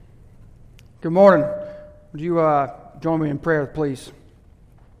Good morning. Would you join me in prayer, please?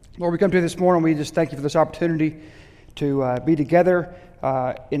 Lord, we come to you this morning. We just thank you for this opportunity to be together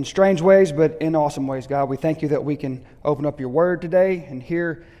in strange ways, but in awesome ways, God. We thank you that we can open up your word today and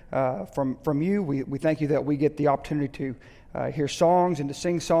hear from you. We thank you that we get the opportunity to hear songs and to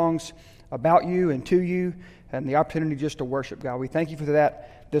sing songs about you and to you, and the opportunity just to worship, God. We thank you for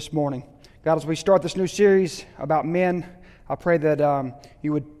that this morning. God, as we start this new series about men, I pray that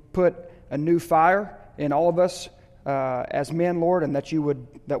you would put a new fire in all of us as men, Lord, and that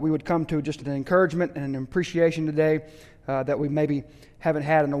we would come to just an encouragement and an appreciation today that we maybe haven't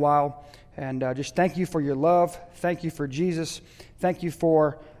had in a while. And just thank you for your love. Thank you for Jesus. Thank you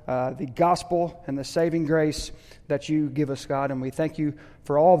for the gospel and the saving grace that you give us, God. And we thank you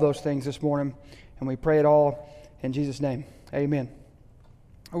for all those things this morning. And we pray it all in Jesus' name. Amen.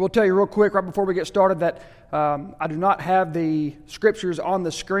 I will tell you real quick right before we get started that I do not have the scriptures on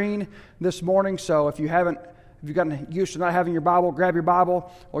the screen this morning. So if you've gotten used to not having your Bible, grab your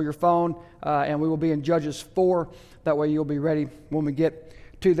Bible or your phone, and we will be in Judges 4. That way you'll be ready when we get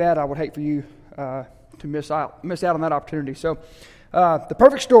to that. I would hate for you to miss out on that opportunity. So the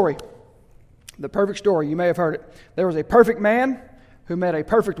perfect story, you may have heard it. There was a perfect man who met a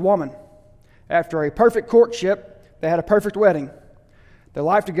perfect woman. After a perfect courtship, they had a perfect wedding. Their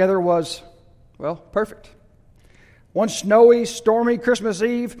life together was, perfect. One snowy, stormy Christmas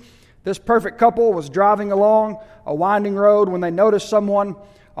Eve, this perfect couple was driving along a winding road when they noticed someone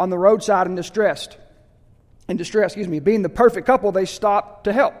on the roadside in distress. Being the perfect couple, they stopped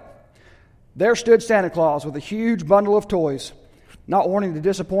to help. There stood Santa Claus with a huge bundle of toys. Not wanting to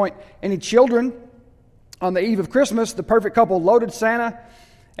disappoint any children, on the eve of Christmas, the perfect couple loaded Santa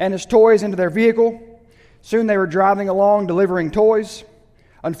and his toys into their vehicle. Soon they were driving along delivering toys.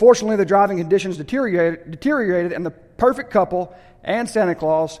 Unfortunately, the driving conditions deteriorated, and the perfect couple and Santa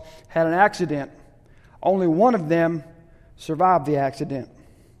Claus had an accident. Only one of them survived the accident.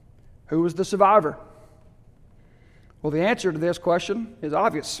 Who was the survivor? Well, the answer to this question is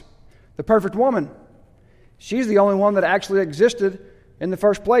obvious. The perfect woman. She's the only one that actually existed in the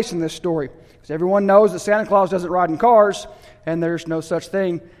first place in this story. Because everyone knows that Santa Claus doesn't ride in cars, and there's no such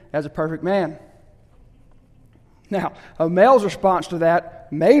thing as a perfect man. Now, a male's response to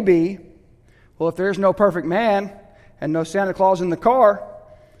that may be, if there's no perfect man and no Santa Claus in the car,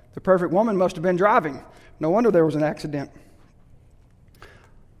 the perfect woman must have been driving. No wonder there was an accident.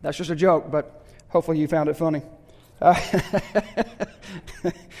 That's just a joke, but hopefully you found it funny.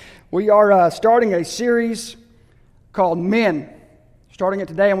 We are starting a series called Men, starting it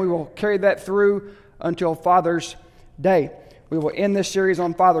today, and we will carry that through until Father's Day. We will end this series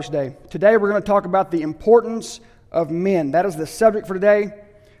on Father's Day. Today we're going to talk about the importance of men. That is the subject for today.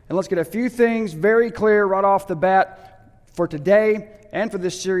 And let's get a few things very clear right off the bat for today and for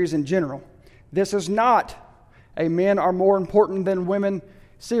this series in general. This is not a men are more important than women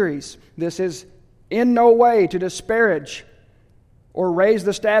series. This is in no way to disparage or raise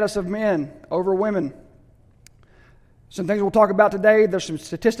the status of men over women. Some things we'll talk about today, there's some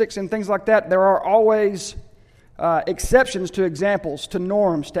statistics and things like that. There are always exceptions to examples, to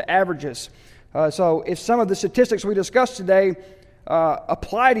norms, to averages. So if some of the statistics we discussed today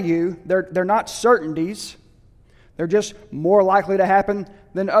apply to you, they're not certainties. They're just more likely to happen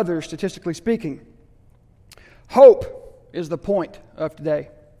than others, statistically speaking. Hope is the point of today.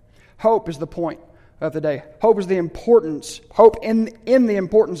 Hope is the point of the day. Hope is the importance. Hope in the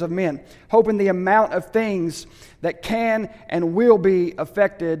importance of men. Hope in the amount of things that can and will be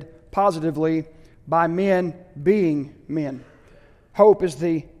affected positively by men being men. Hope is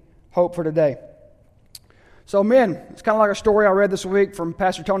the hope for today. So men, it's kind of like a story I read this week from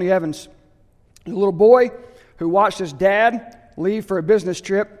Pastor Tony Evans. There's a little boy who watched his dad leave for a business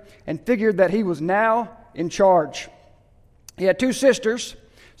trip and figured that he was now in charge. He had two sisters,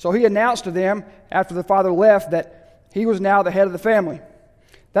 so he announced to them after the father left that he was now the head of the family.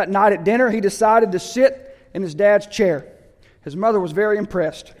 That night at dinner, he decided to sit in his dad's chair. His mother was very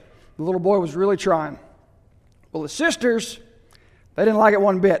impressed. The little boy was really trying. Well, the sisters, they didn't like it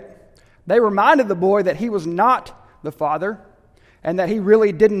one bit. They reminded the boy that he was not the father and that he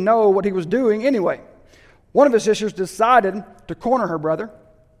really didn't know what he was doing anyway. One of his sisters decided to corner her brother.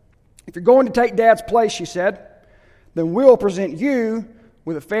 If you're going to take Dad's place, she said, then we'll present you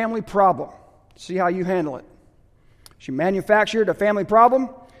with a family problem. See how you handle it. She manufactured a family problem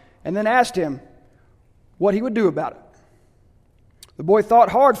and then asked him what he would do about it. The boy thought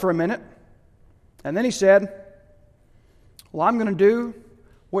hard for a minute, and then he said, well, I'm going to do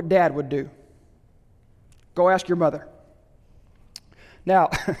what Dad would do. Go ask your mother. Now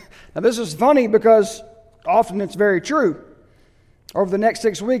this is funny because often it's very true. Over the next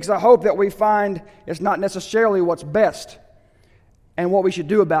 6 weeks, I hope that we find it's not necessarily what's best and what we should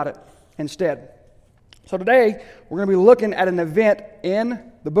do about it instead. So today, we're going to be looking at an event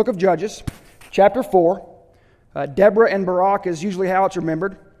in the book of Judges, chapter 4. Deborah and Barak is usually how it's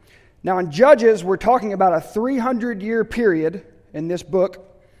remembered. Now in Judges, we're talking about a 300-year period in this book,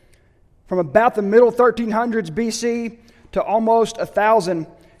 from about the middle 1300s BC to almost 1000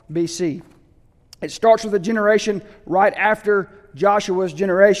 BC. It starts with a generation right after Joshua's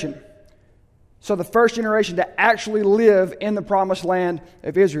generation. So the first generation to actually live in the promised land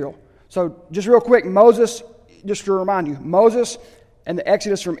of Israel. So just real quick, Moses, just to remind you, Moses and the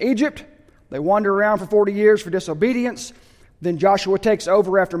Exodus from Egypt, they wander around for 40 years for disobedience. Then Joshua takes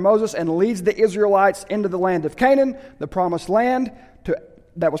over after Moses and leads the Israelites into the land of Canaan, the promised land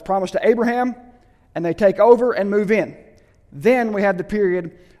that was promised to Abraham, and they take over and move in. Then we have the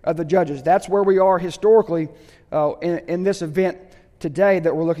period of the Judges. That's where we are historically in this event today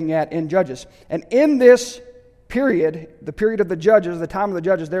that we're looking at in Judges. And in this period, the period of the Judges, the time of the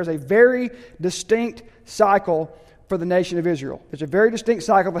Judges, there's a very distinct cycle for the nation of Israel. There's a very distinct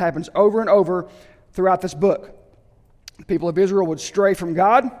cycle that happens over and over throughout this book. The people of Israel would stray from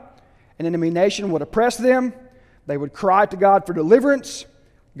God. An enemy nation would oppress them. They would cry to God for deliverance.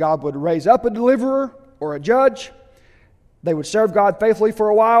 God would raise up a deliverer or a judge. They would serve God faithfully for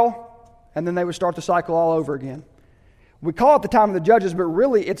a while, and then they would start the cycle all over again. We call it the time of the Judges, but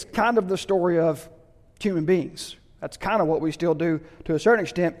really it's kind of the story of human beings. That's kind of what we still do to a certain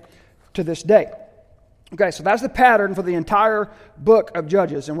extent to this day. Okay, so that's the pattern for the entire book of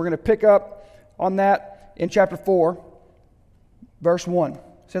Judges, and we're going to pick up on that in chapter 4, verse 1. It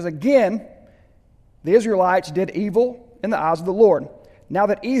says, "Again, the Israelites did evil in the eyes of the Lord. Now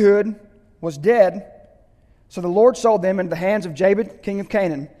that Ehud was dead, so the Lord sold them into the hands of Jabin, king of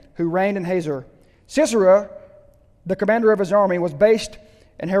Canaan, who reigned in Hazor. Sisera, the commander of his army, was based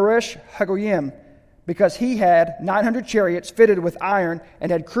in Haresh Hagoyim, because he had 900 chariots fitted with iron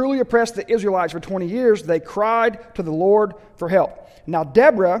and had cruelly oppressed the Israelites for 20 years. They cried to the Lord for help. Now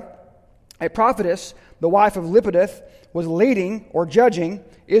Deborah, a prophetess, the wife of Lepideth, was leading or judging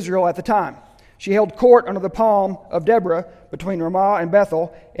Israel at the time. She held court under the palm of Deborah between Ramah and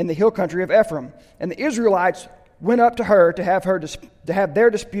Bethel in the hill country of Ephraim. And the Israelites went up to her to have their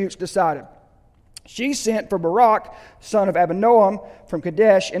disputes decided. She sent for Barak, son of Abinoam, from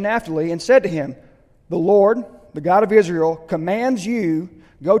Kadesh in Naphtali, and said to him, 'The Lord, the God of Israel, commands you,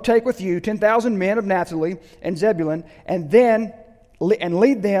 go take with you 10,000 men of Naphtali and Zebulun, and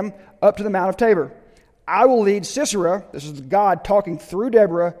lead them up to the Mount of Tabor. I will lead Sisera,'" this is God talking through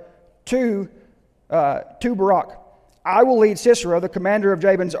Deborah to Barak, "I will lead Sisera, the commander of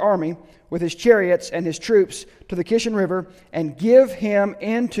Jabin's army, with his chariots and his troops to the Kishon River, and give him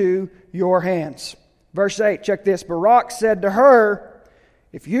into your hands." Verse 8, check this. "Barak said to her,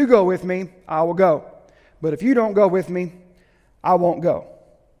 'If you go with me, I will go. But if you don't go with me, I won't go.'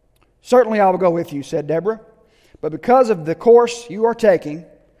 'Certainly I will go with you,' said Deborah. 'But because of the course you are taking,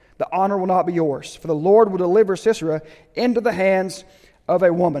 the honor will not be yours. For the Lord will deliver Sisera into the hands of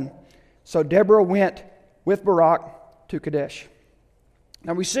a woman.' So Deborah went with Barak to Kadesh."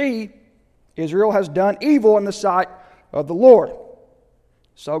 Now we see Israel has done evil in the sight of the Lord.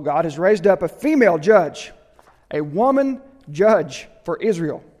 So God has raised up a female judge, a woman judge for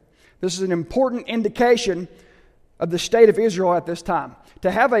Israel. This is an important indication of the state of Israel at this time.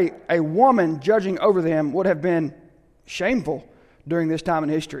 To have a woman judging over them would have been shameful during this time in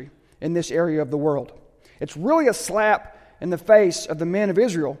history, in this area of the world. It's really a slap in the face of the men of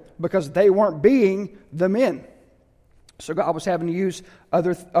Israel because they weren't being the men. So God was having to use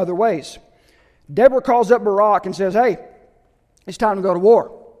other ways. Deborah calls up Barak and says, "Hey, it's time to go to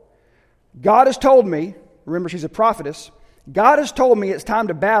war. God has told me," remember she's a prophetess, "God has told me it's time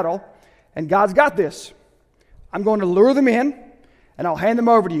to battle, and God's got this. I'm going to lure them in, and I'll hand them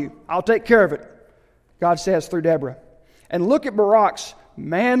over to you. I'll take care of it," God says through Deborah. And look at Barak's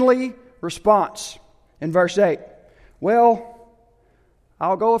manly response in verse 8. "Well,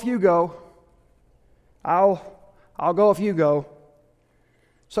 I'll go if you go. I'll go if you go."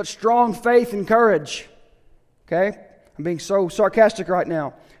 Such strong faith and courage. Okay? I'm being so sarcastic right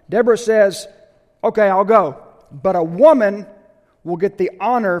now. Deborah says, "Okay, I'll go. But a woman will get the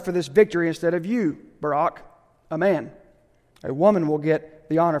honor for this victory instead of you, Barak, a man. A woman will get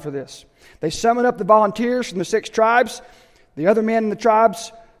the honor for this." They summon up the volunteers from the 6 tribes. The other men in the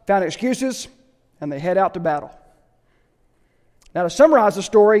tribes found excuses, and they head out to battle. Now, to summarize the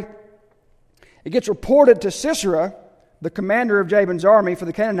story, it gets reported to Sisera, the commander of Jabin's army for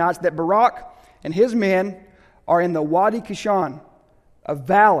the Canaanites, that Barak and his men are in the Wadi Kishon, a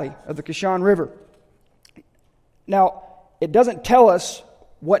valley of the Kishon River. Now, it doesn't tell us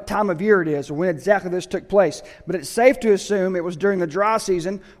what time of year it is or when exactly this took place, but it's safe to assume it was during the dry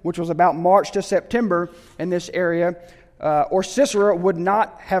season, which was about March to September in this area, or Sisera would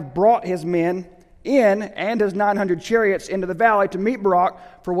not have brought his men in and his 900 chariots into the valley to meet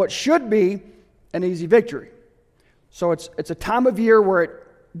Barak for what should be an easy victory. So it's a time of year where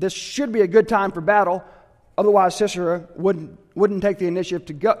this should be a good time for battle. Otherwise, Sisera wouldn't take the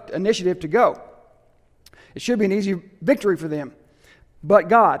initiative to go. It should be an easy victory for them. But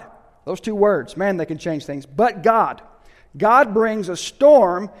God, those two words, man, they can change things. But God. God brings a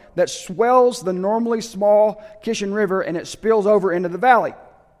storm that swells the normally small Kishon River and it spills over into the valley.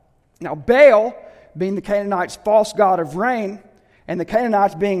 Now, Baal, being the Canaanites' false god of rain, and the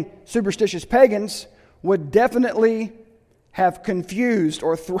Canaanites being superstitious pagans, would definitely have confused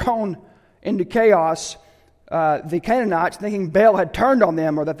or thrown into chaos the Canaanites, thinking Baal had turned on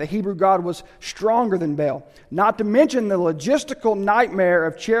them or that the Hebrew God was stronger than Baal. Not to mention the logistical nightmare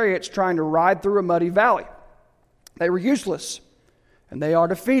of chariots trying to ride through a muddy valley. They were useless, and they are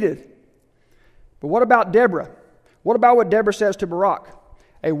defeated. But what about Deborah? What about what Deborah says to Barak?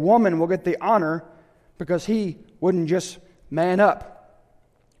 A woman will get the honor because he wouldn't just man up.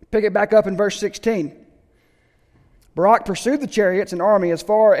 Pick it back up in verse 16. Barak pursued the chariots and army as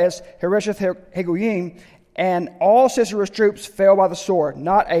far as Harosheth Hagoyim, and all Sisera's troops fell by the sword.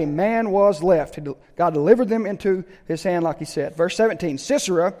 Not a man was left. God delivered them into his hand, like he said. Verse 17.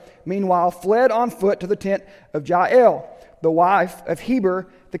 Sisera, meanwhile, fled on foot to the tent of Jael, the wife of Heber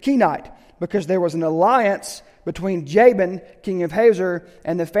the Kenite, because there was an alliance between Jabin, king of Hazor,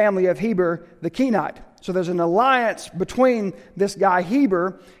 and the family of Heber the Kenite. So there's an alliance between this guy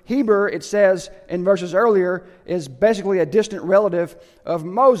Heber. Heber, it says in verses earlier, is basically a distant relative of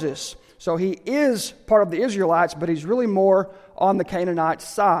Moses. So he is part of the Israelites, but he's really more on the Canaanite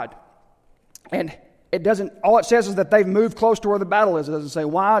side. And it doesn't, all it says is that they've moved close to where the battle is. It doesn't say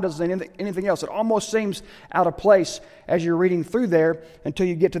why, it doesn't say anything else. It almost seems out of place as you're reading through there until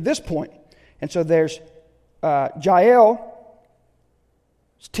you get to this point. And so there's Jael's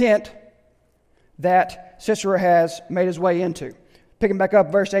tent that Sisera has made his way into. Picking back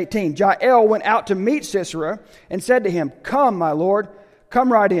up verse 18. Jael went out to meet Sisera and said to him, "Come, my lord,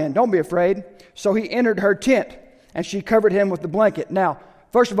 come right in. Don't be afraid." So he entered her tent, and she covered him with the blanket. Now,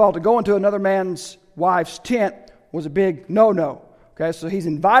 first of all, to go into another man's wife's tent was a big no-no. Okay, so he's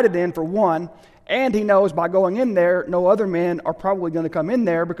invited in for one, and he knows by going in there, no other men are probably going to come in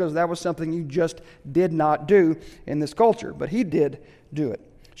there because that was something you just did not do in this culture. But he did do it.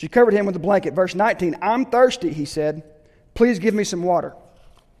 She covered him with a blanket. Verse 19, "I'm thirsty," he said. "Please give me some water."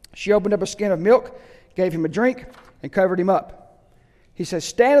 She opened up a skin of milk, gave him a drink, and covered him up. He says,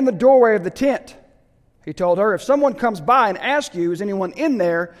 "Stand in the doorway of the tent." He told her, "If someone comes by and asks you, is anyone in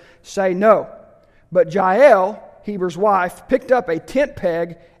there, say no." But Jael, Heber's wife, picked up a tent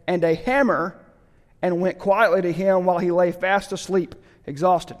peg and a hammer and went quietly to him while he lay fast asleep,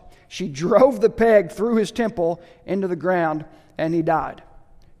 exhausted. She drove the peg through his temple into the ground, and he died.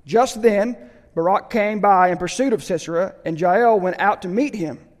 Just then, Barak came by in pursuit of Sisera, and Jael went out to meet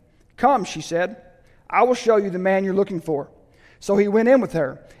him. "Come," she said, "I will show you the man you're looking for." So he went in with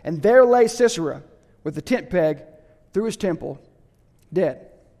her, and there lay Sisera with the tent peg through his temple,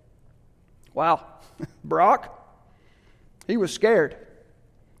 dead. Wow. Barak, he was scared.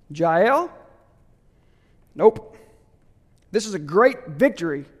 Jael? Nope. This is a great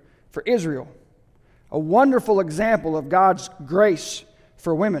victory for Israel, a wonderful example of God's grace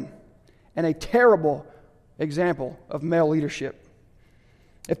for women, and a terrible example of male leadership.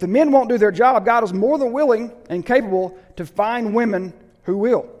 If the men won't do their job, God is more than willing and capable to find women who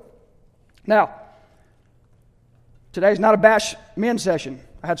will. Now, today's not a bash men session.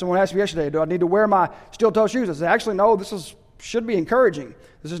 I had someone ask me yesterday, do I need to wear my steel-toe shoes? I said, actually, no, should be encouraging.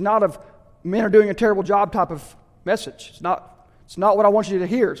 This is not a men are doing a terrible job type of message. It's not what I want you to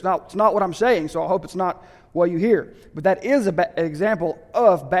hear. It's not what I'm saying, so I hope it's not what you hear. But that is an example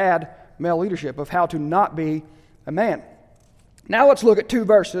of bad male leadership, of how to not be a man. Now let's look at two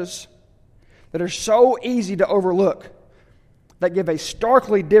verses that are so easy to overlook that give a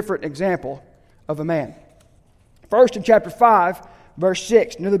starkly different example of a man. First, in chapter 5, verse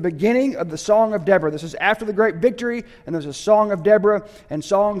 6, near the beginning of the Song of Deborah. This is after the great victory, and there's a Song of Deborah, and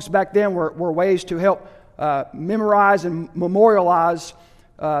songs back then were ways to help memorize and memorialize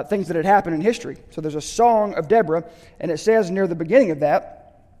things that had happened in history. So there's a Song of Deborah, and it says near the beginning of that,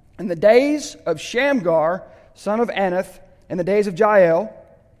 "In the days of Shamgar, son of Anath, in the days of Jael,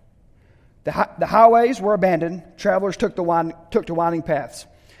 the highways were abandoned, travelers took to winding paths.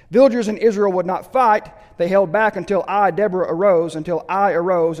 Villagers in Israel would not fight, they held back until I, Deborah, arose, until I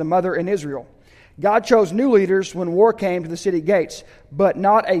arose, a mother in Israel. God chose new leaders when war came to the city gates, but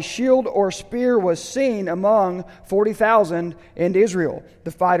not a shield or spear was seen among 40,000 in Israel,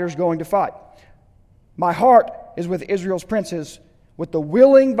 the fighters going to fight. My heart is with Israel's princes, with the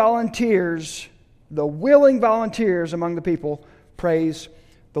willing volunteers among the people. Praise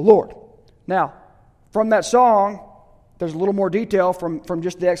the Lord. Now, from that song, there's a little more detail from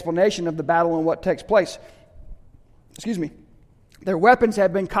just the explanation of the battle and what takes place. Their weapons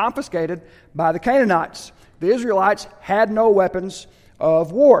had been confiscated by the Canaanites. The Israelites had no weapons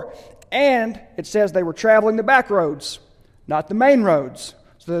of war. And it says they were traveling the back roads, not the main roads.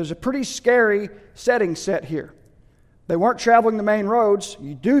 So there's a pretty scary setting set here. They weren't traveling the main roads.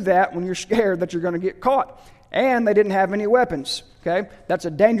 You do that when you're scared that you're going to get caught. And they didn't have any weapons. Okay? That's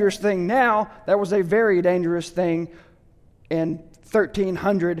a dangerous thing now. That was a very dangerous thing in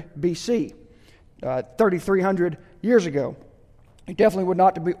 1300 BC, 3,300 years ago. You definitely would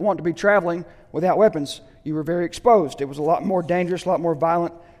not want to be traveling without weapons. You were very exposed. It was a lot more dangerous, a lot more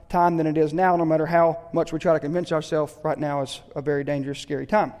violent time than it is now, no matter how much we try to convince ourselves right now is a very dangerous, scary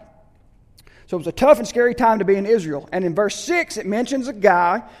time. So it was a tough and scary time to be in Israel. And in verse 6, it mentions a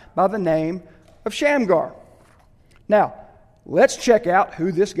guy by the name of Shamgar. Now, let's check out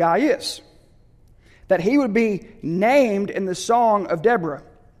who this guy is. That he would be named in the Song of Deborah,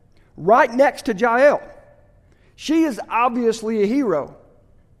 right next to Jael. She is obviously a hero.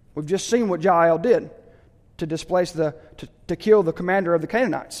 We've just seen what Jael did to displace to kill the commander of the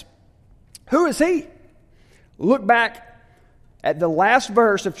Canaanites. Who is he? Look back at the last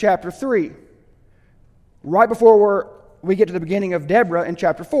verse of chapter 3, right before we get to the beginning of Deborah in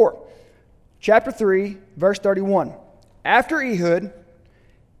chapter 4. Chapter 3, verse 31. After Ehud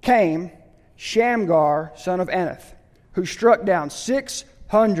came Shamgar, son of Anath, who struck down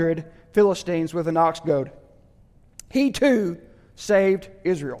 600 Philistines with an ox goad. He too saved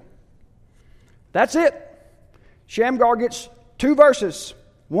Israel. That's it. Shamgar gets 2 verses.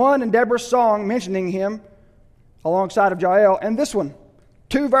 One in Deborah's song mentioning him alongside of Jael, and this one.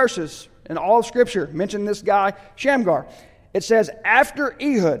 2 verses in all of Scripture mention this guy, Shamgar. It says, after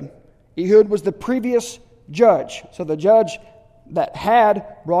Ehud. Ehud was the previous judge. So the judge that had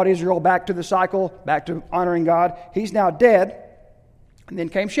brought Israel back to the cycle, back to honoring God, he's now dead. And then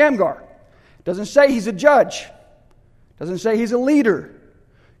came Shamgar. Doesn't say he's a judge. Doesn't say he's a leader.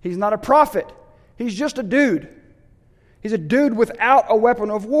 He's not a prophet. He's just a dude. He's a dude without a weapon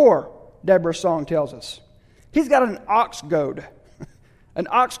of war, Deborah's song tells us. He's got an ox goad. An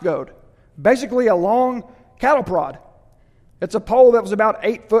ox goad. Basically a long cattle prod. It's a pole that was about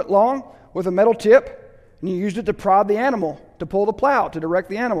 8 foot long with a metal tip, and you used it to prod the animal, to pull the plow, to direct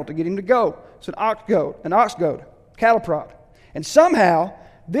the animal, to get him to go. It's an ox goad, cattle prod. And somehow,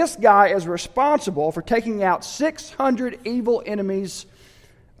 this guy is responsible for taking out 600 evil enemies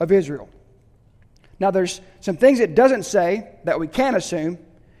of Israel. Now, there's some things it doesn't say that we can assume,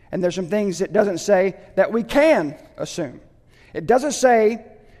 and there's some things it doesn't say that we can assume. It doesn't say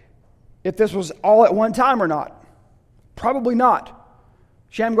if this was all at one time or not. Probably not.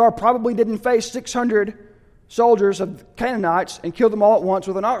 Shamgar probably didn't face 600 soldiers of Canaanites and kill them all at once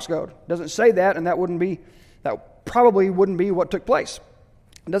with an ox goad. It doesn't say that, and that probably wouldn't be what took place.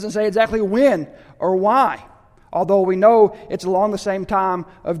 It doesn't say exactly when or why, although we know it's along the same time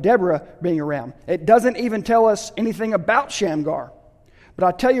of Deborah being around. It doesn't even tell us anything about Shamgar. But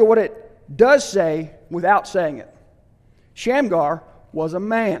I'll tell you what it does say without saying it. Shamgar was a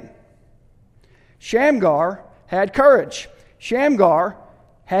man. Shamgar had courage. Shamgar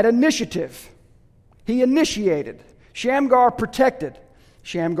had initiative. He initiated. Shamgar protected.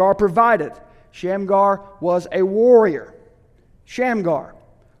 Shamgar provided. Shamgar was a warrior. Shamgar,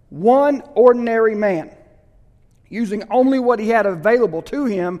 one ordinary man, using only what he had available to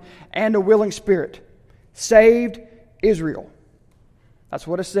him and a willing spirit, saved Israel. That's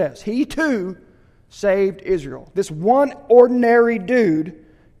what it says. He too saved Israel. This one ordinary dude,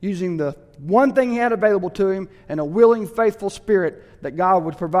 using the one thing he had available to him and a willing, faithful spirit that God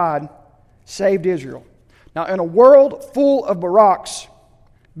would provide, saved Israel. Now, in a world full of Baraks,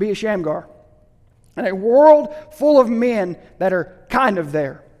 be a Shamgar. In a world full of men that are kind of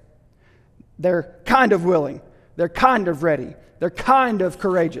there. They're kind of willing. They're kind of ready. They're kind of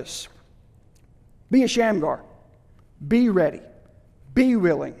courageous. Be a Shamgar. Be ready. Be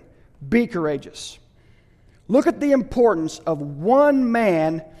willing. Be courageous. Look at the importance of one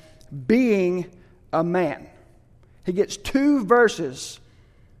man being a man. He gets 2 verses,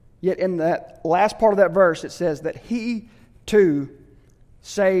 yet in that last part of that verse it says that he too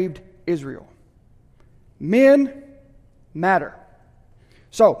saved Israel. Men matter.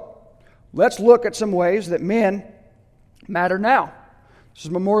 So, let's look at some ways that men matter now. This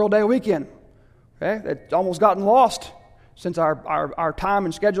is Memorial Day weekend. Okay? It's almost gotten lost since our time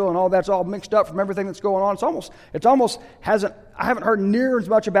and schedule and all that's all mixed up from everything that's going on. It's almost hasn't. I haven't heard near as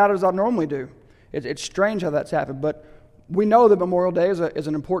much about it as I normally do. It's strange how that's happened, but we know that Memorial Day is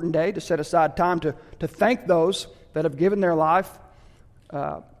an important day to set aside time to thank those that have given their life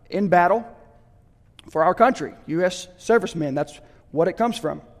in battle for our country, U.S. servicemen. That's what it comes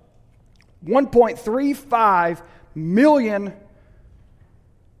from. 1.35 million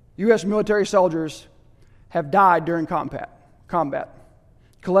U.S. military soldiers have died during combat.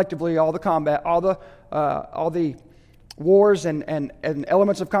 Collectively, all the wars and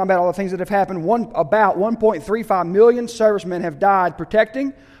elements of combat, all the things that have happened, about 1.35 million servicemen have died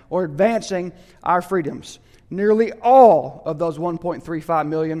protecting or advancing our freedoms. Nearly all of those 1.35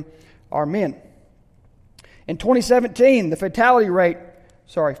 million are men. In 2017, the fatality rate,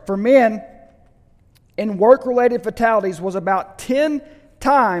 for men in work-related fatalities was about 10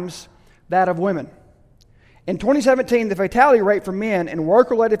 times that of women. In 2017, the fatality rate for men in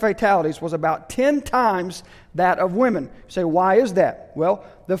work-related fatalities was about 10 times that of women. You say, why is that? Well,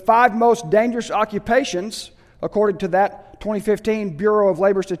 the 5 most dangerous occupations, according to that 2015 Bureau of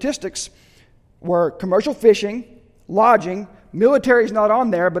Labor Statistics, were commercial fishing, lodging, military is not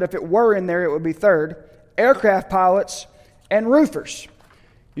on there, but if it were in there, it would be third, aircraft pilots, and roofers.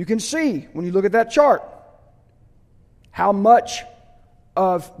 You can see, when you look at that chart, how much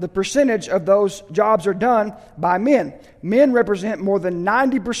of the percentage of those jobs are done by men. Men represent more than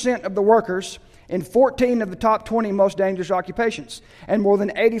 90% of the workers in 14 of the top 20 most dangerous occupations, and more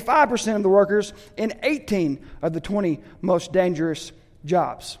than 85% of the workers in 18 of the 20 most dangerous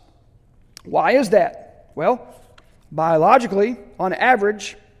jobs. Why is that? Well, biologically, on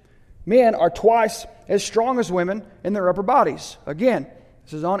average, men are twice as strong as women in their upper bodies. Again,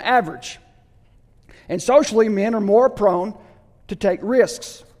 this is on average. And socially, men are more prone to take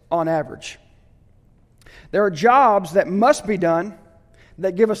risks on average. There are jobs that must be done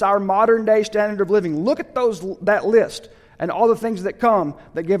that give us our modern day standard of living. Look at that list and all the things that come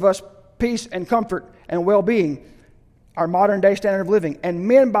that give us peace and comfort and well-being, our modern day standard of living. And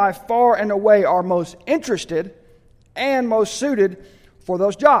men by far and away are most interested and most suited for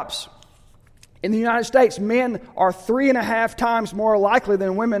those jobs. In the United States, men are 3.5 times more likely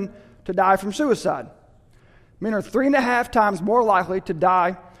than women to die from suicide. Men are 3.5 times more likely to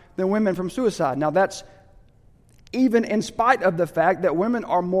die than women from suicide. Now, that's even in spite of the fact that women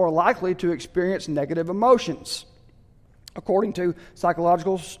are more likely to experience negative emotions, according to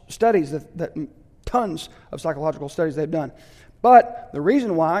psychological studies, that tons of psychological studies they've done. But the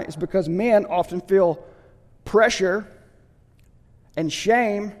reason why is because men often feel pressure and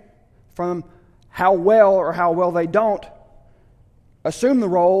shame from how well they don't assume the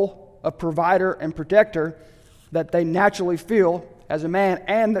role of provider and protector that they naturally feel as a man,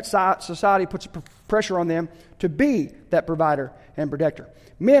 and that society puts pressure on them to be that provider and protector.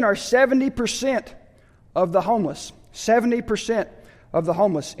 Men are 70% of the homeless. 70% of the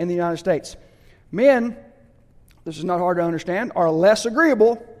homeless in the United States. Men, this is not hard to understand, are less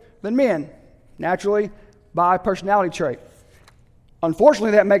agreeable than men, naturally by personality trait.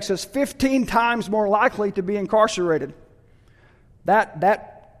 Unfortunately, that makes us 15 times more likely to be incarcerated.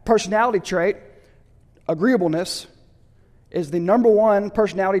 That personality trait, agreeableness, is the number one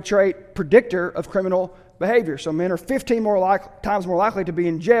personality trait predictor of criminal behavior. So men are 15 times more likely to be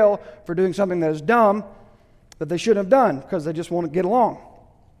in jail for doing something that is dumb that they shouldn't have done because they just want to get along.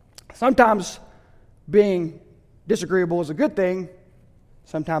 Sometimes being disagreeable is a good thing,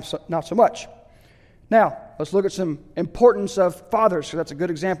 sometimes not so much. Now, let's look at some importance of fathers, because that's a good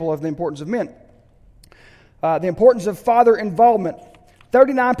example of the importance of men. The importance of father involvement.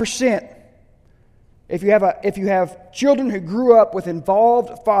 39%. If you have children who grew up with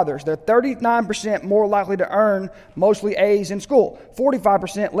involved fathers, they're 39% more likely to earn mostly A's in school,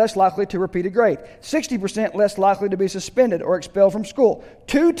 45% less likely to repeat a grade, 60% less likely to be suspended or expelled from school,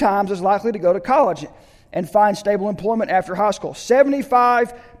 2 times as likely to go to college and find stable employment after high school,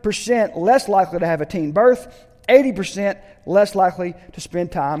 75% less likely to have a teen birth, 80% less likely to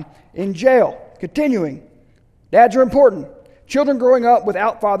spend time in jail. Continuing, dads are important. Children growing up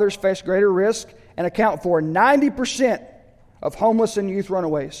without fathers face greater risk and account for 90% of homeless and youth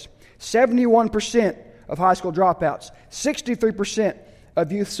runaways, 71% of high school dropouts, 63%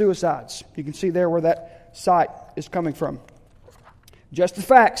 of youth suicides. You can see there where that site is coming from. Just the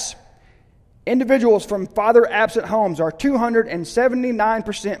facts. Individuals from father-absent homes are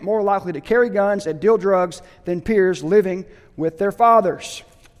 279% more likely to carry guns and deal drugs than peers living with their fathers.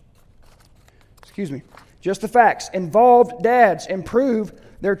 Just the facts. Involved dads improve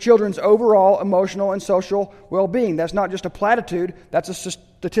their children's overall emotional and social well-being. That's not just a platitude, that's a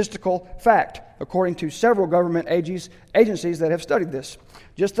statistical fact, according to several government agencies that have studied this.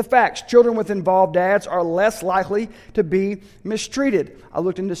 Just the facts. Children with involved dads are less likely to be mistreated. I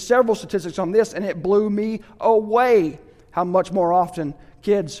looked into several statistics on this, and it blew me away how much more often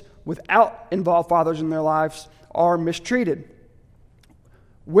kids without involved fathers in their lives are mistreated.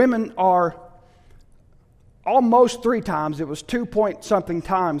 Women are almost 3 times, it was 2-point-something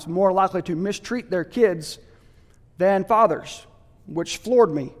times, more likely to mistreat their kids than fathers, which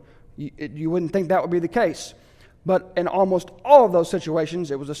floored me. You wouldn't think that would be the case. But in almost all of those situations,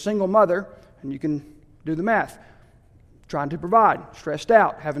 it was a single mother, and you can do the math, trying to provide, stressed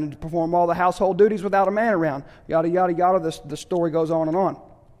out, having to perform all the household duties without a man around, yada, yada, yada. The story goes on and on.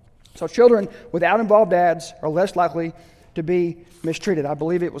 So children without involved dads are less likely to be mistreated. I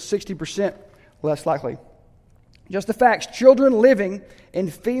believe it was 60% less likely. Just the facts. Children living in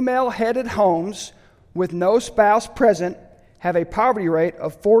female-headed homes with no spouse present have a poverty rate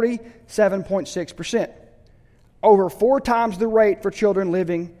of 47.6%. Over 4 times the rate for children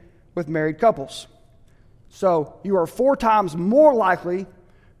living with married couples. So you are 4 times more likely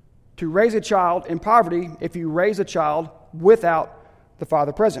to raise a child in poverty if you raise a child without the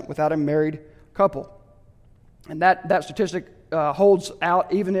father present, without a married couple. And that statistic holds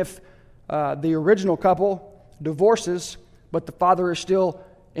out even if the original couple divorces, but the father is still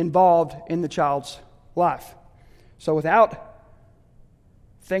involved in the child's life. So without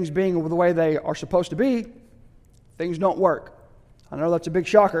things being the way they are supposed to be, things don't work. I know that's a big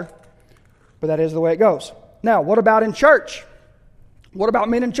shocker, but that is the way it goes. Now, what about in church? What about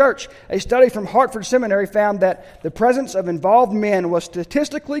men in church? A study from Hartford Seminary found that the presence of involved men was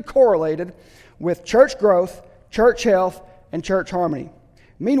statistically correlated with church growth, church health, and church harmony.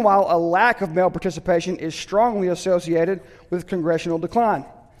 Meanwhile, a lack of male participation is strongly associated with congregational decline.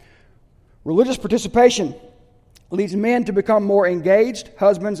 Religious participation leads men to become more engaged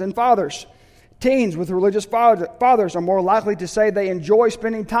husbands and fathers. Teens with religious fathers are more likely to say they enjoy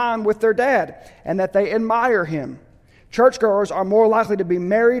spending time with their dad and that they admire him. Churchgoers are more likely to be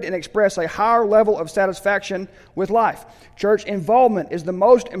married and express a higher level of satisfaction with life. Church involvement is the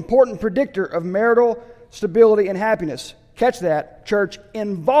most important predictor of marital stability and happiness. Catch that. Church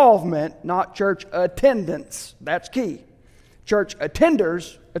involvement, not church attendance. That's key. Church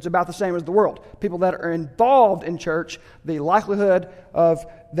attenders, it's about the same as the world. People that are involved in church, the likelihood of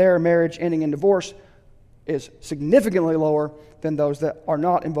their marriage ending in divorce is significantly lower than those that are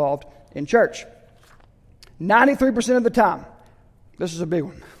not involved in church. 93% of the time, this is a big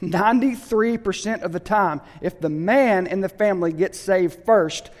one, 93% of the time, if the man in the family gets saved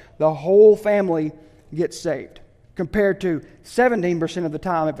first, the whole family gets saved, compared to 17% of the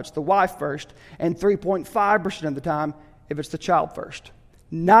time if it's the wife first, and 3.5% of the time if it's the child first.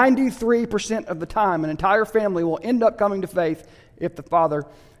 93% of the time, an entire family will end up coming to faith if the father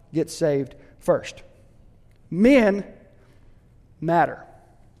gets saved first. Men matter.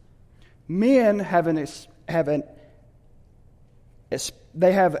 Men have a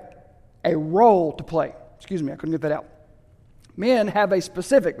role to play. Excuse me, I couldn't get that out. Men have a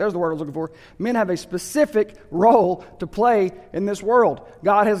specific, there's the word I was looking for. Men have a specific role to play in this world.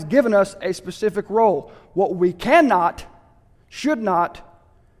 God has given us a specific role. What we cannot, should not,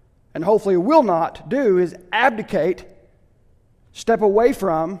 and hopefully will not do is abdicate, step away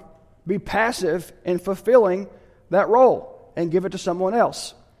from, be passive in fulfilling that role and give it to someone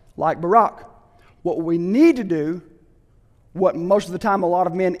else, like Barak. What we need to do, what most of the time a lot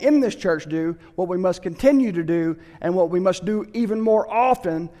of men in this church do, what we must continue to do, and what we must do even more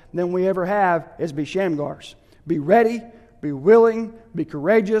often than we ever have, is be Shamgars. Be ready, be willing, be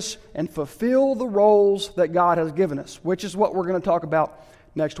courageous, and fulfill the roles that God has given us, which is what we're going to talk about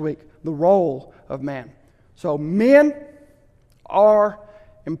next week, the role of man. So men are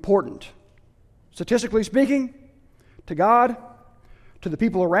important. Statistically speaking, to God, to the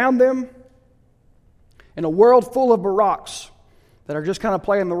people around them, in a world full of Baraks that are just kind of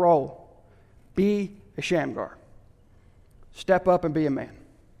playing the role, be a Shamgar. Step up and be a man.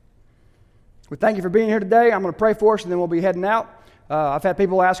 We thank you for being here today. I'm going to pray for us and then we'll be heading out. I've had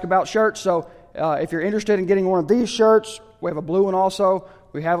people ask about shirts, so if you're interested in getting one of these shirts, we have a blue one also.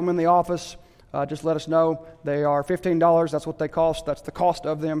 We have them in the office. Just let us know. They are $15. That's what they cost. That's the cost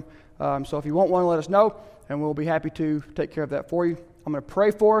of them. So if you want one, let us know, and we'll be happy to take care of that for you. I'm going to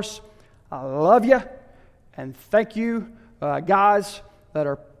pray for us. I love you, and thank you, guys, that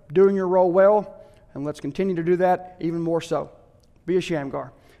are doing your role well, and let's continue to do that even more so. Be a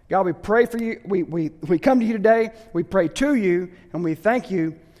Shamgar. God, we pray for you. We come to you today. We pray to you, and we thank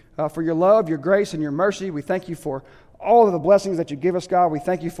you for your love, your grace, and your mercy. We thank you for all of the blessings that you give us, God. We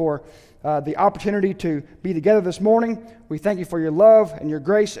thank you for the opportunity to be together this morning. We thank you for your love and your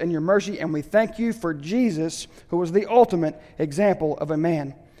grace and your mercy, and we thank you for Jesus, who was the ultimate example of a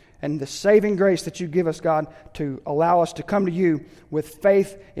man, and the saving grace that you give us, God, to allow us to come to you with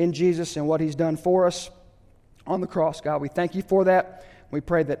faith in Jesus and what he's done for us on the cross, God. We thank you for that. We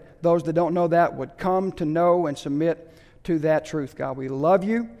pray that those that don't know that would come to know and submit to that truth, God. We love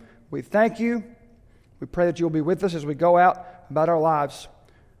you. We thank you. We pray that you'll be with us as we go out about our lives,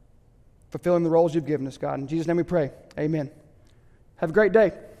 fulfilling the roles you've given us, God. In Jesus' name we pray. Amen. Have a great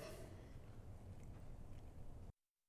day.